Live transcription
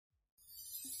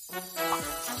So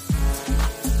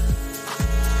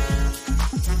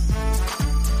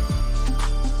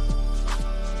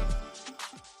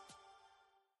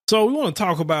we want to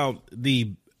talk about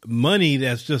the money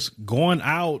that's just going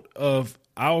out of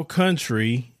our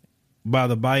country by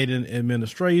the Biden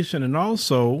administration, and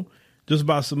also just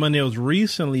about some money that was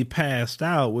recently passed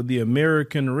out with the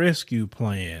American Rescue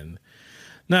Plan.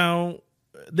 Now,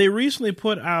 they recently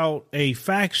put out a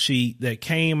fact sheet that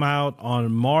came out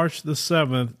on March the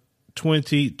 7th,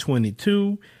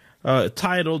 2022,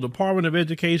 titled Department of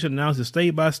Education Announces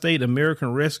State-by-State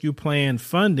American Rescue Plan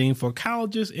Funding for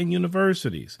Colleges and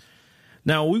Universities.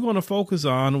 Now, we're going to focus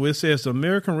on where it says the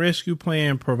American Rescue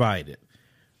Plan provided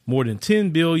more than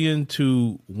 $10 billion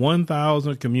to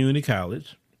 1,000 community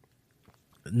college.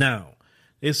 Now,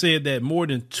 they said that more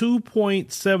than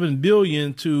 $2.7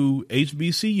 billion to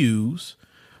HBCUs,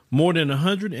 more than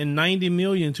 $190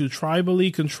 million to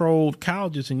tribally controlled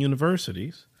colleges and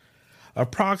universities,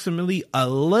 approximately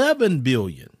 $11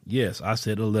 billion. Yes, I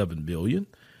said $11 billion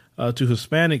to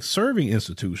Hispanic serving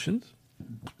institutions.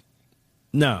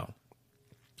 Now,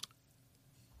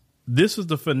 this is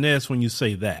the finesse when you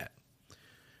say that.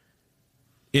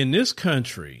 In this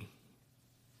country,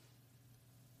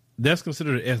 that's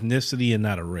considered an ethnicity and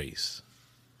not a race.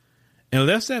 And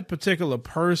unless that particular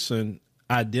person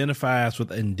identifies with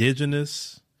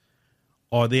indigenous,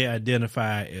 or they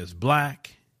identify as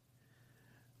black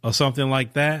or something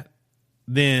like that,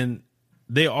 then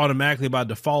they automatically by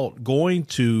default going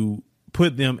to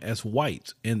put them as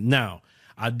white. And now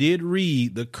I did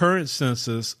read the current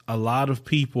census. A lot of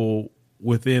people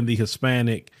within the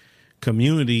Hispanic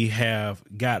community have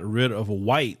got rid of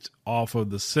white off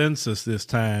of the census this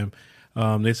time.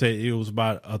 They said it was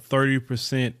about a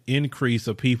 30% increase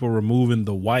of people removing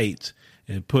the white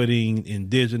and putting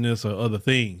indigenous or other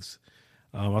things.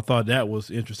 I thought that was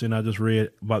interesting. I just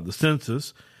read about the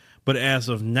census. But as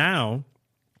of now,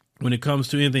 when it comes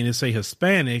to anything that say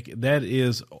Hispanic, that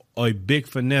is a big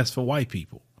finesse for white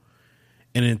people.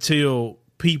 And until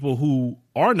people who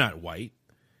are not white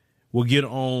will get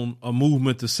on a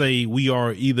movement to say we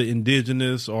are either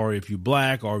indigenous, or if you're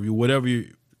black, or if you whatever your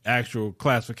actual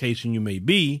classification you may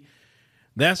be,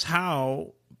 that's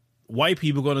how white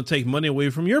people are going to take money away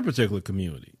from your particular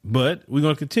community. But we're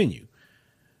going to continue.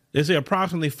 They say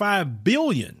approximately $5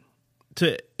 billion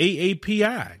to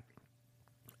AAPI.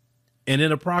 And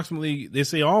then approximately, they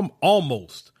say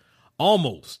almost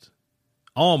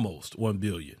 $1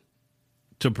 billion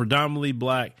to predominantly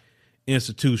black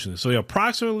institutions. So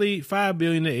approximately $5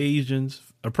 billion to Asians,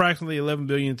 approximately $11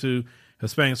 billion to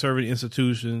Hispanic serving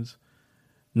institutions.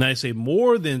 Now they say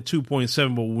more than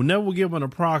 2.7, but we'll never give an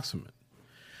approximate.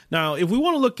 Now, if we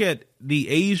want to look at the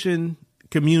Asian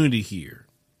community here,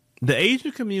 the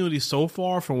Asian community so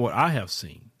far, from what I have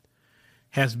seen,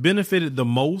 has benefited the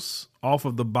most off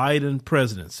of the Biden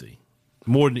presidency,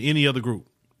 more than any other group.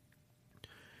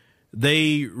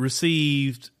 They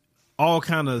received all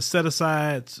kind of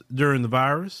set-asides during the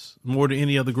virus, more than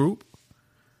any other group.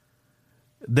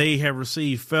 They have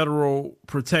received federal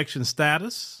protection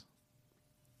status.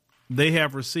 They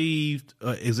have received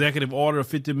an executive order of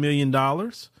 $50 million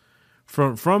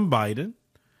from Biden.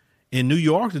 In New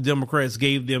York, the Democrats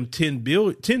gave them $10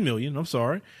 million,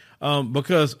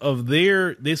 because of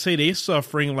they say they're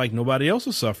suffering like nobody else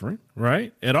is suffering,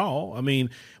 right? At all. I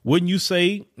mean, wouldn't you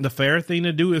say the fair thing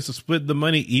to do is to split the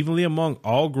money evenly among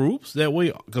all groups that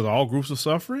way? Because all groups are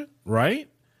suffering, right?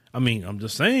 I mean, I'm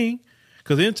just saying,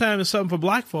 because anytime there's something for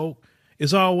black folk,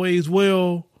 it's always,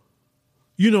 well,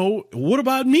 what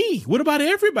about me? What about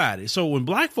everybody? So when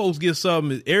black folks get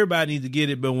something, everybody needs to get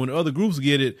it. But when other groups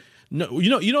get it, no,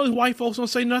 white folks don't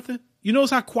say nothing. You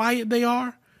notice how quiet they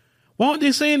are? Why aren't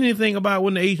they saying anything about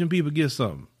when the Asian people get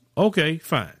something? Okay,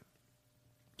 fine.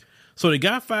 So they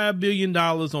got $5 billion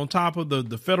on top of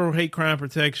the federal hate crime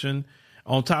protection,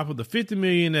 on top of the $50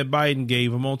 million that Biden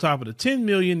gave them, on top of the $10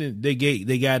 million that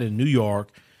they got in New York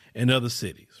and other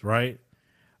cities, right?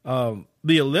 The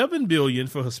 $11 billion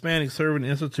for Hispanic serving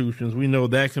institutions, we know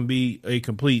that can be a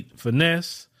complete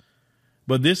finesse,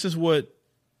 but this is what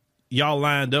y'all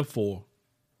lined up for.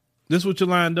 This is what you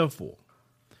lined up for.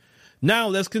 Now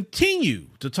let's continue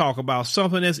to talk about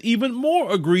something that's even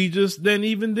more egregious than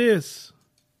even this.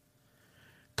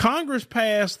 Congress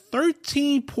passed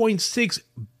 $13.6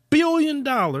 billion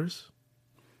of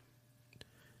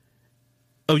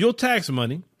your tax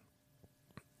money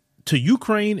to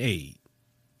Ukraine aid,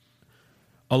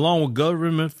 along with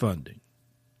government funding.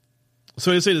 So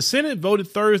they say the Senate voted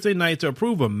Thursday night to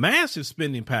approve a massive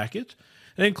spending package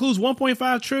that includes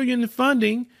 $1.5 trillion in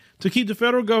funding to keep the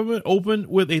federal government open,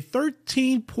 with a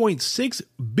 $13.6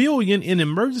 billion in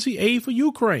emergency aid for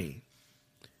Ukraine.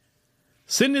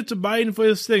 send it to Biden for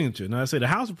his signature. Now, I say the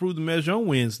House approved the measure on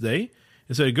Wednesday.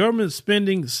 It said the government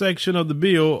spending section of the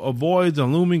bill avoids a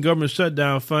looming government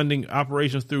shutdown funding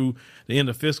operations through the end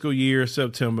of fiscal year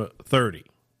September 30.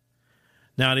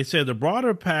 Now, they said the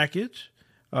broader package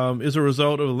is a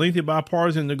result of a lengthy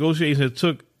bipartisan negotiations that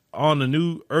took on a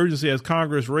new urgency as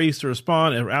Congress raced to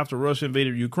respond after Russia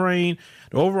invaded Ukraine.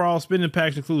 The overall spending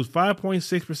package includes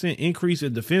 5.6% increase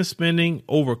in defense spending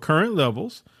over current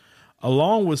levels,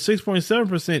 along with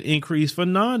 6.7% increase for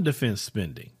non-defense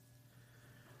spending.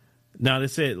 Now, they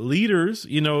said leaders,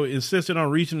 insisted on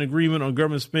reaching an agreement on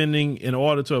government spending in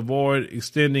order to avoid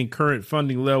extending current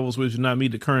funding levels, which do not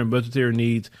meet the current budgetary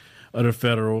needs of the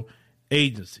federal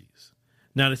agencies.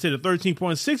 Now, they said the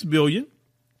 $13.6 billion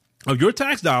of your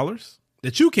tax dollars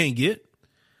that you can't get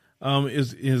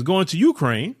is going to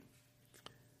Ukraine.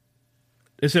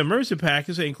 They said emergency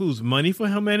package that includes money for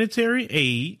humanitarian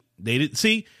aid. They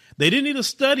didn't need a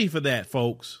study for that,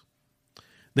 folks.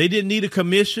 They didn't need a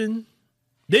commission.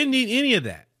 They didn't need any of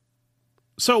that.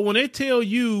 So when they tell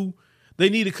you they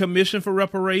need a commission for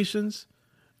reparations,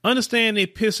 understand they're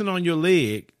pissing on your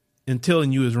leg and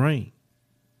telling you it's rain.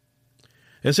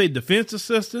 They say defense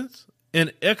assistance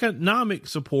and economic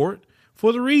support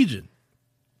for the region.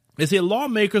 They say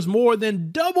lawmakers more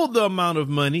than doubled the amount of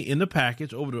money in the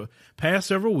package over the past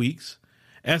several weeks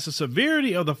as the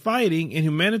severity of the fighting and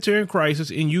humanitarian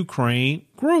crisis in Ukraine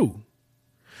grew.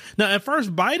 Now, at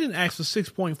first, Biden asked for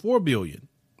 $6.4 billion.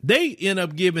 They end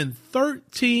up giving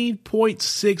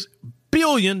 $13.6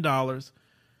 billion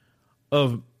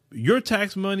of your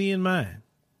tax money and mine.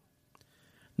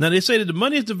 Now, they say that the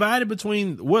money is divided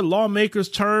between what lawmakers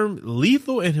term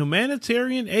lethal and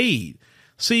humanitarian aid.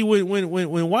 See,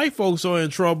 when white folks are in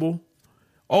trouble,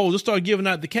 they'll start giving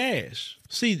out the cash.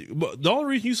 See, the only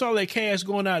reason you saw that cash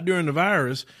going out during the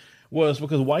virus was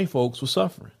because white folks were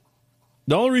suffering.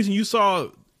 The only reason you saw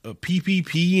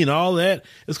PPP and all that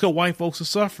is because white folks are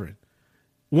suffering.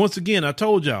 Once again, I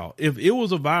told y'all, if it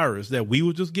was a virus that we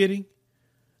were just getting,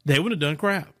 they would have done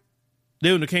crap.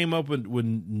 They would have came up with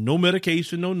no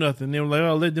medication, no nothing. They were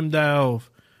like, let them die off.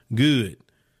 Good.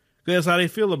 That's how they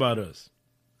feel about us.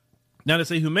 Now, they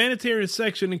say humanitarian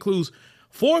section includes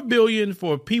 $4 billion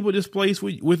for people displaced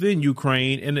within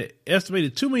Ukraine and an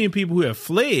estimated 2 million people who have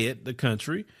fled the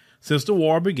country since the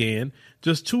war began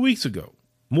just 2 weeks ago.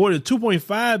 More than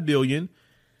 $2.5 billion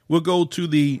will go to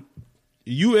the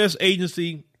U.S.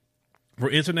 Agency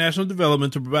for International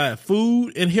Development to provide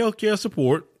food and healthcare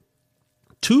support.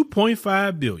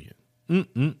 $2.5 billion.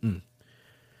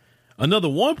 Another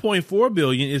 $1.4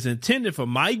 billion is intended for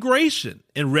migration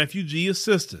and refugee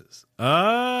assistance.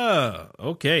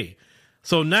 Okay.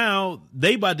 So now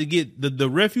they about to get the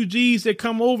refugees that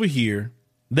come over here.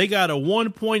 They got a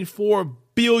 $1.4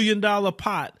 billion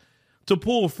pot to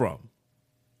pull from.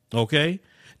 Okay.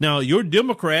 Now your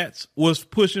Democrats was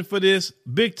pushing for this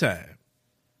big time,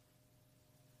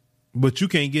 but you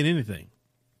can't get anything.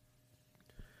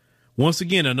 Once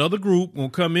again, another group will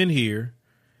come in here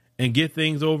and get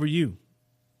things over you.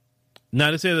 Now,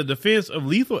 they say the Defense of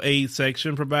Lethal Aid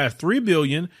section provides $3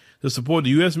 billion to support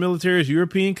the U.S. military's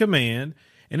European command,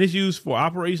 and it's used for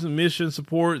operations and mission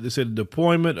support. They said the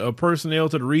deployment of personnel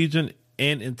to the region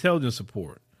and intelligence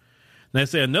support. Now, they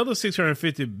say another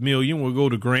 $650 million will go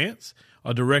to grants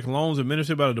or direct loans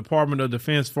administered by the Department of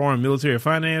Defense Foreign Military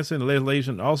Financing. The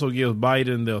legislation also gives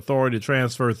Biden the authority to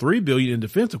transfer $3 billion in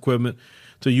defense equipment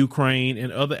to Ukraine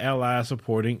and other allies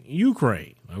supporting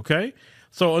Ukraine. Okay.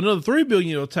 So another $3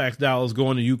 billion of tax dollars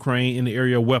going to Ukraine in the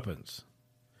area of weapons.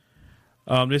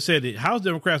 They said that House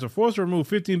Democrats are forced to remove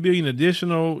 $15 billion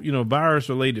additional, virus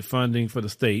related funding for the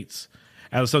states.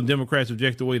 As some Democrats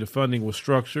object the way the funding was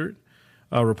structured.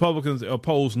 Republicans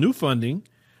oppose new funding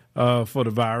for the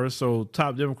virus. So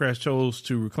top Democrats chose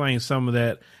to reclaim some of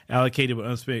that allocated but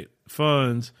unspent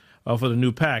funds for the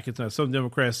new package. Now, some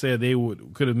Democrats said they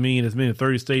could have mean as many as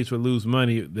 30 states would lose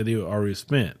money that they already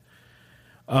spent.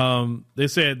 They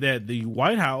said that the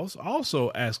White House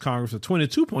also asked Congress for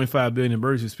 $22.5 billion in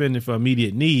emergency spending for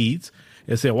immediate needs.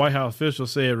 It said White House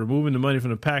officials said removing the money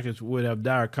from the package would have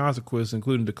dire consequences,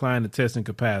 including decline in testing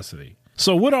capacity.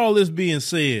 So with all this being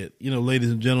said,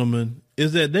 ladies and gentlemen,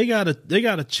 is that they got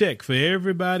a check for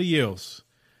everybody else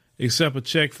except a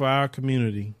check for our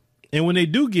community. And when they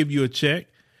do give you a check,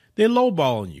 they're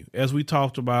lowballing you, as we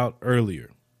talked about earlier.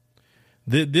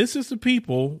 This is the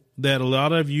people that a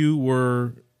lot of you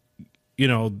were,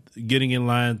 getting in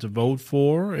line to vote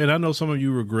for. And I know some of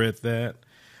you regret that.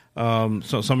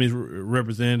 So some of these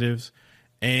representatives,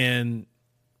 and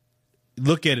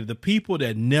look at it, the people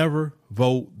that never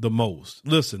vote the most.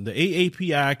 Listen, the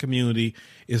AAPI community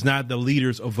is not the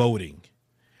leaders of voting.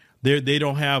 They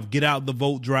don't have get out the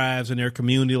vote drives in their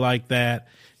community like that.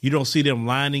 You don't see them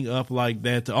lining up like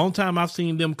that. The only time I've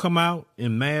seen them come out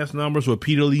in mass numbers with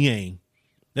Peter Liang.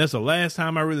 That's the last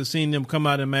time I really seen them come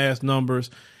out in mass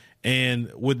numbers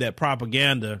and with that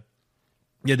propaganda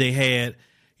that they had,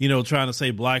 trying to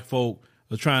say black folk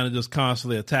are trying to just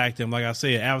constantly attack them. Like I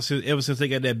said, ever since they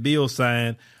got that bill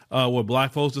signed, where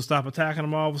black folks to stop attacking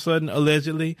them all of a sudden,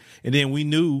 allegedly. And then we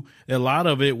knew that a lot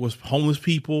of it was homeless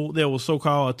people that were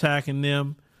so-called attacking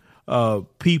them.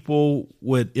 People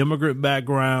with immigrant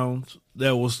backgrounds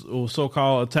that was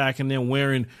so-called attacking them,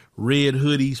 wearing red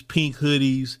hoodies, pink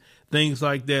hoodies, things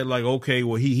like that. Like, okay,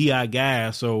 well, he our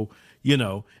guy. So,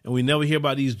 and we never hear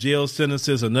about these jail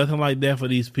sentences or nothing like that for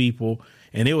these people.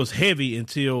 And it was heavy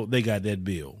until they got that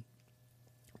bill.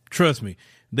 Trust me,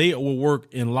 they will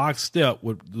work in lockstep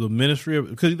with the ministry of,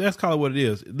 because that's called what it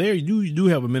is. You do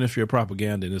have a ministry of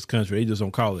propaganda in this country. They just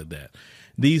don't call it that.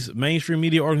 These mainstream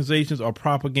media organizations are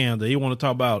propaganda. They want to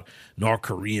talk about North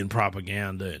Korean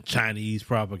propaganda and Chinese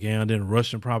propaganda and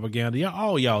Russian propaganda.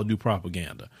 All y'all do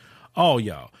propaganda. All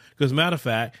y'all. Because matter of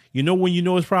fact, when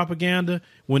it's propaganda?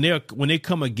 When they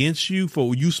come against you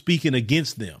for you speaking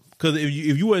against them. Because if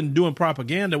you wasn't doing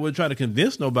propaganda, wouldn't try to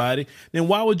convince nobody, then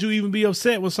why would you even be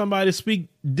upset when somebody speak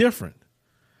different?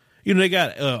 They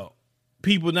got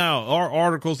people now, our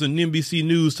articles in NBC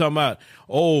News talking about,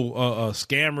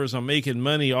 scammers are making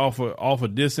money off of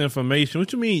disinformation.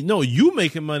 What you mean? No, you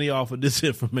making money off of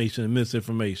disinformation and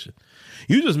misinformation.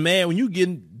 You just mad when you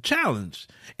getting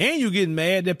challenged, and you getting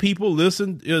mad that people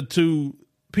listen to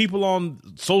people on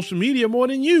social media more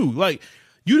than you. Like,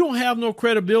 you don't have no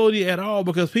credibility at all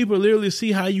because people literally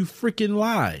see how you freaking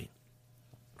lie.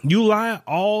 You lie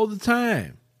all the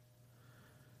time.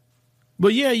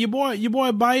 But yeah, your boy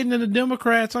Biden and the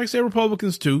Democrats, like I say,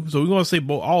 Republicans too. So we're going to say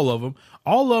all of them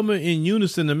are in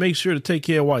unison to make sure to take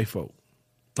care of white folk.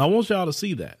 I want y'all to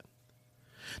see that.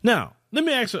 Now, let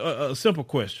me ask a simple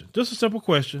question. Just a simple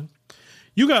question.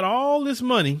 You got all this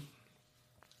money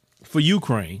for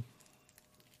Ukraine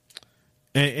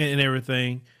and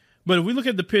everything. But if we look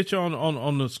at the picture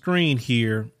on the screen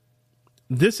here,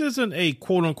 this isn't a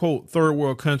quote unquote third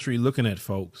world country looking at,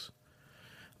 folks.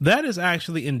 That is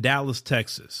actually in Dallas,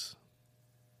 Texas.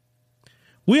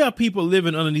 We have people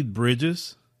living underneath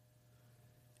bridges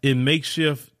in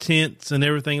makeshift tents and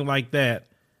everything like that.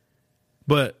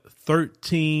 But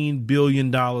 $13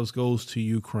 billion goes to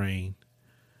Ukraine.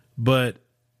 But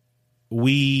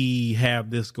we have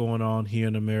this going on here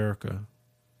in America.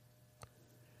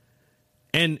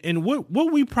 And what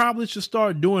we probably should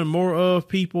start doing more of,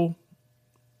 people,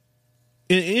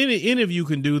 and any of you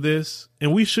can do this,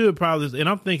 and we should probably, and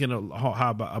I'm thinking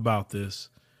about this.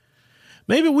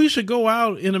 Maybe we should go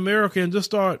out in America and just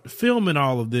start filming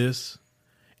all of this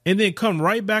and then come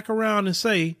right back around and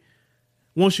say,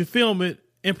 once you film it,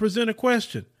 and present a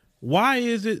question. Why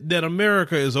is it that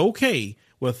America is okay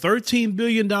with $13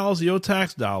 billion of your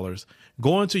tax dollars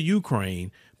going to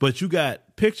Ukraine, but you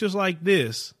got pictures like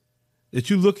this that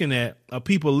you're looking at of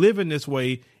people living this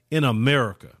way in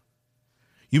America?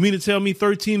 You mean to tell me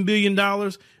 $13 billion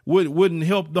wouldn't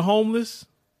help the homeless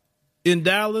in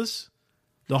Dallas,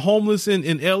 the homeless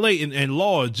in L.A., and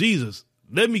Lord Jesus,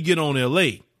 let me get on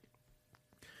L.A.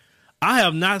 I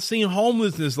have not seen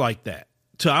homelessness like that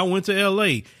till I went to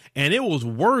L.A., and it was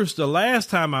worse the last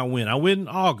time I went. I went in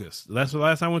August. That's the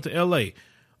last time I went to L.A.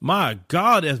 My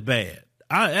God, that's bad.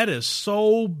 That is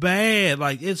so bad.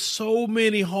 Like, it's so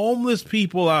many homeless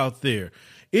people out there.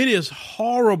 It is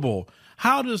horrible.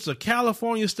 How does the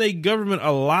California state government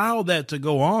allow that to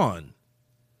go on?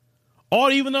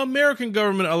 Or even the American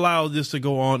government allow this to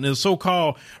go on in a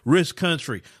so-called rich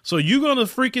country. So you're going to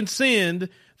freaking send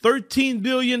 $13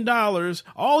 billion,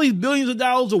 all these billions of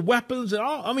dollars of weapons and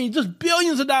all, I mean, just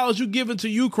billions of dollars you giving to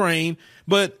Ukraine,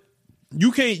 but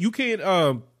you can't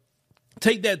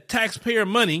take that taxpayer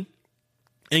money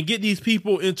and get these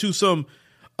people into some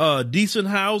decent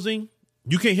housing.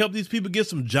 You can't help these people get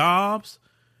some jobs.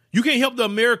 You can't help the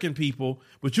American people,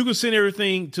 but you can send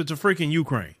everything to freaking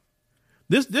Ukraine.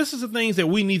 This is the things that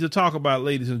we need to talk about,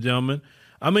 ladies and gentlemen.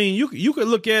 I mean, you could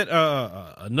look at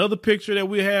another picture that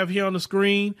we have here on the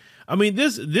screen. I mean,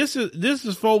 this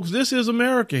is folks. This is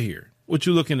America here. What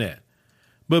you're looking at,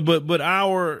 but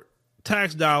our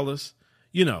tax dollars,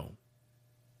 you know,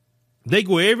 they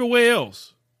go everywhere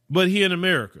else but here in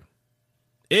America.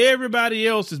 Everybody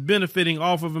else is benefiting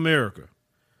off of America.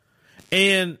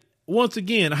 And once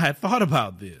again, I had thought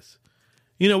about this.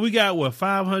 You know, we got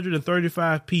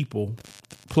 535 people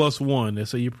plus one.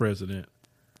 Let's say you're president,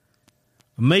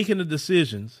 making the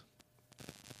decisions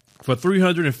for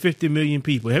 350 million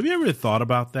people. Have you ever thought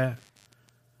about that?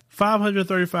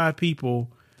 535 people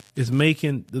is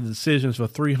making the decisions for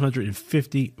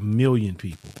 350 million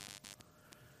people.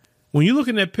 When you're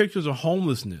looking at pictures of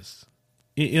homelessness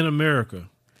in America,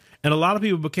 and a lot of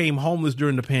people became homeless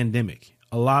during the pandemic.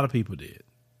 A lot of people did.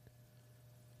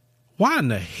 Why in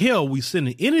the hell are we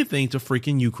sending anything to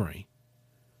freaking Ukraine?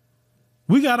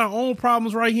 We got our own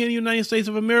problems right here in the United States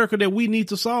of America that we need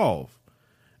to solve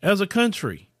as a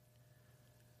country.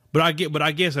 But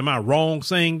I guess, am I wrong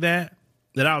saying that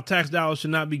our tax dollars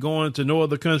should not be going to no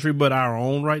other country but our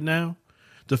own right now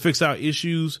to fix our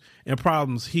issues and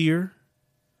problems here?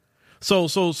 So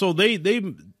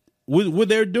they what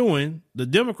they're doing, the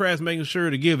Democrats making sure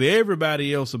to give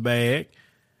everybody else a bag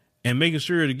and making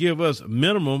sure to give us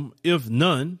minimum, if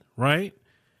none, right?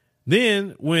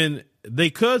 Then when they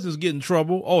cousins get in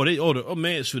trouble, they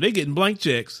getting blank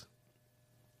checks.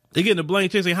 They getting a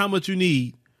blank check saying how much you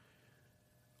need.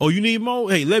 Oh, you need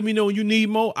more? Hey, let me know when you need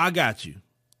more. I got you.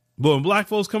 But when black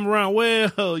folks come around,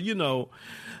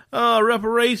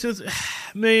 reparations,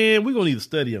 man, we're going to need a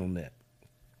study on that.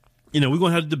 We're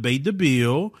going to have to debate the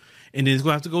bill, and then it's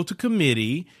going to have to go to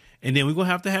committee, and then we're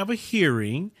going to have a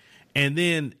hearing. And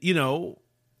then, if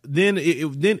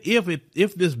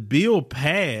this bill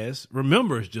passed,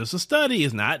 remember, it's just a study.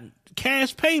 It's not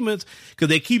cash payments, because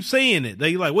they keep saying it.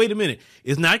 They like, wait a minute.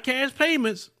 It's not cash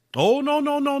payments. Oh, no.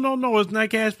 It's not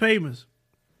cash payments.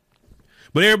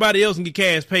 But everybody else can get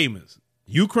cash payments.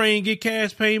 Ukraine get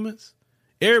cash payments.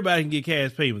 Everybody can get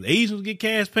cash payments. Asians get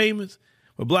cash payments.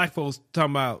 But black folks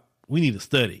talking about, we need a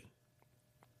study.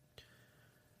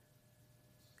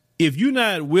 If you're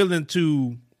not willing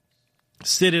to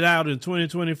sit it out in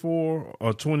 2024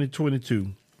 or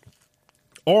 2022,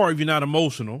 or if you're not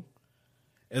emotional,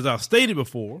 as I've stated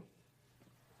before,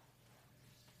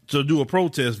 to do a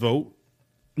protest vote.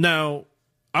 Now,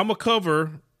 I'm going to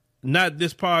cover not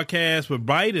this podcast, but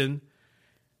Biden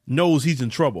knows he's in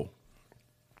trouble.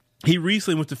 He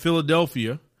recently went to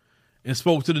Philadelphia and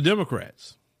spoke to the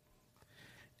Democrats.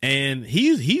 And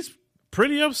he's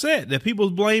pretty upset that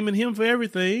people's blaming him for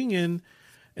everything. And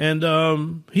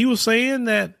he was saying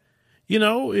that,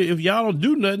 if y'all don't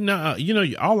do nothing,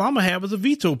 all I'm going to have is a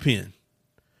veto pen.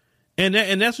 And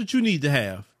that's what you need to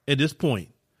have at this point.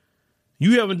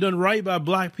 You haven't done right by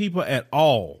black people at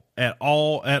all. Even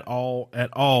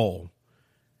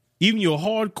your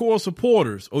hardcore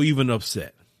supporters are even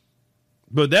upset.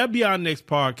 But that'll be our next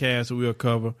podcast that we'll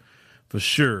cover for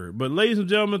sure. But ladies and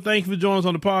gentlemen, thank you for joining us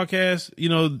on the podcast.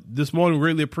 This morning, we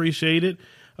greatly appreciate it.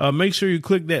 Make sure you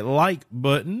click that like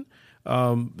button.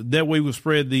 That way we'll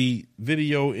spread the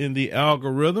video in the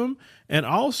algorithm. And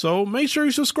also make sure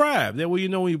you subscribe. That way you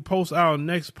know when you post our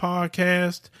next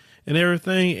podcast and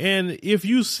everything. And if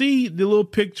you see the little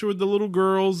picture of the little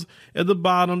girls at the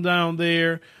bottom down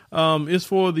there, it's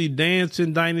for the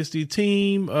Dancing Dynasty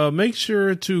team. Make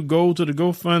sure to go to the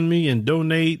GoFundMe and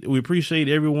donate. We appreciate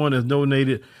everyone that's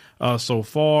donated so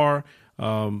far.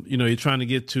 You're trying to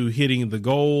get to hitting the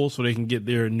goal so they can get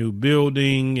their new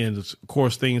building and, of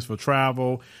course, things for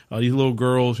travel. These little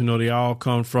girls, they all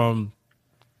come from,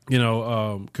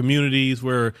 communities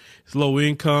where it's low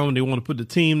income. They want to put the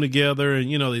team together,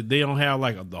 and, they don't have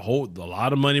like a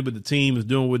lot of money, but the team is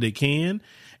doing what they can.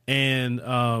 And,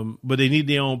 but they need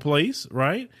their own place.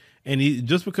 Right. And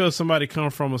just because somebody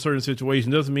comes from a certain situation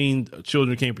doesn't mean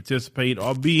children can't participate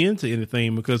or be into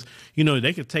anything, because,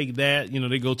 they could take that,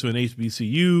 they go to an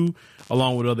HBCU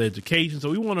along with other education. So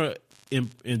we want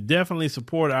to definitely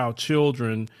support our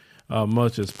children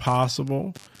much as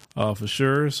possible, for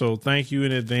sure. So thank you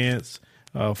in advance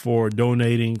for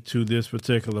donating to this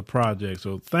particular project.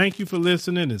 So thank you for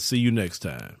listening, and see you next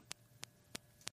time.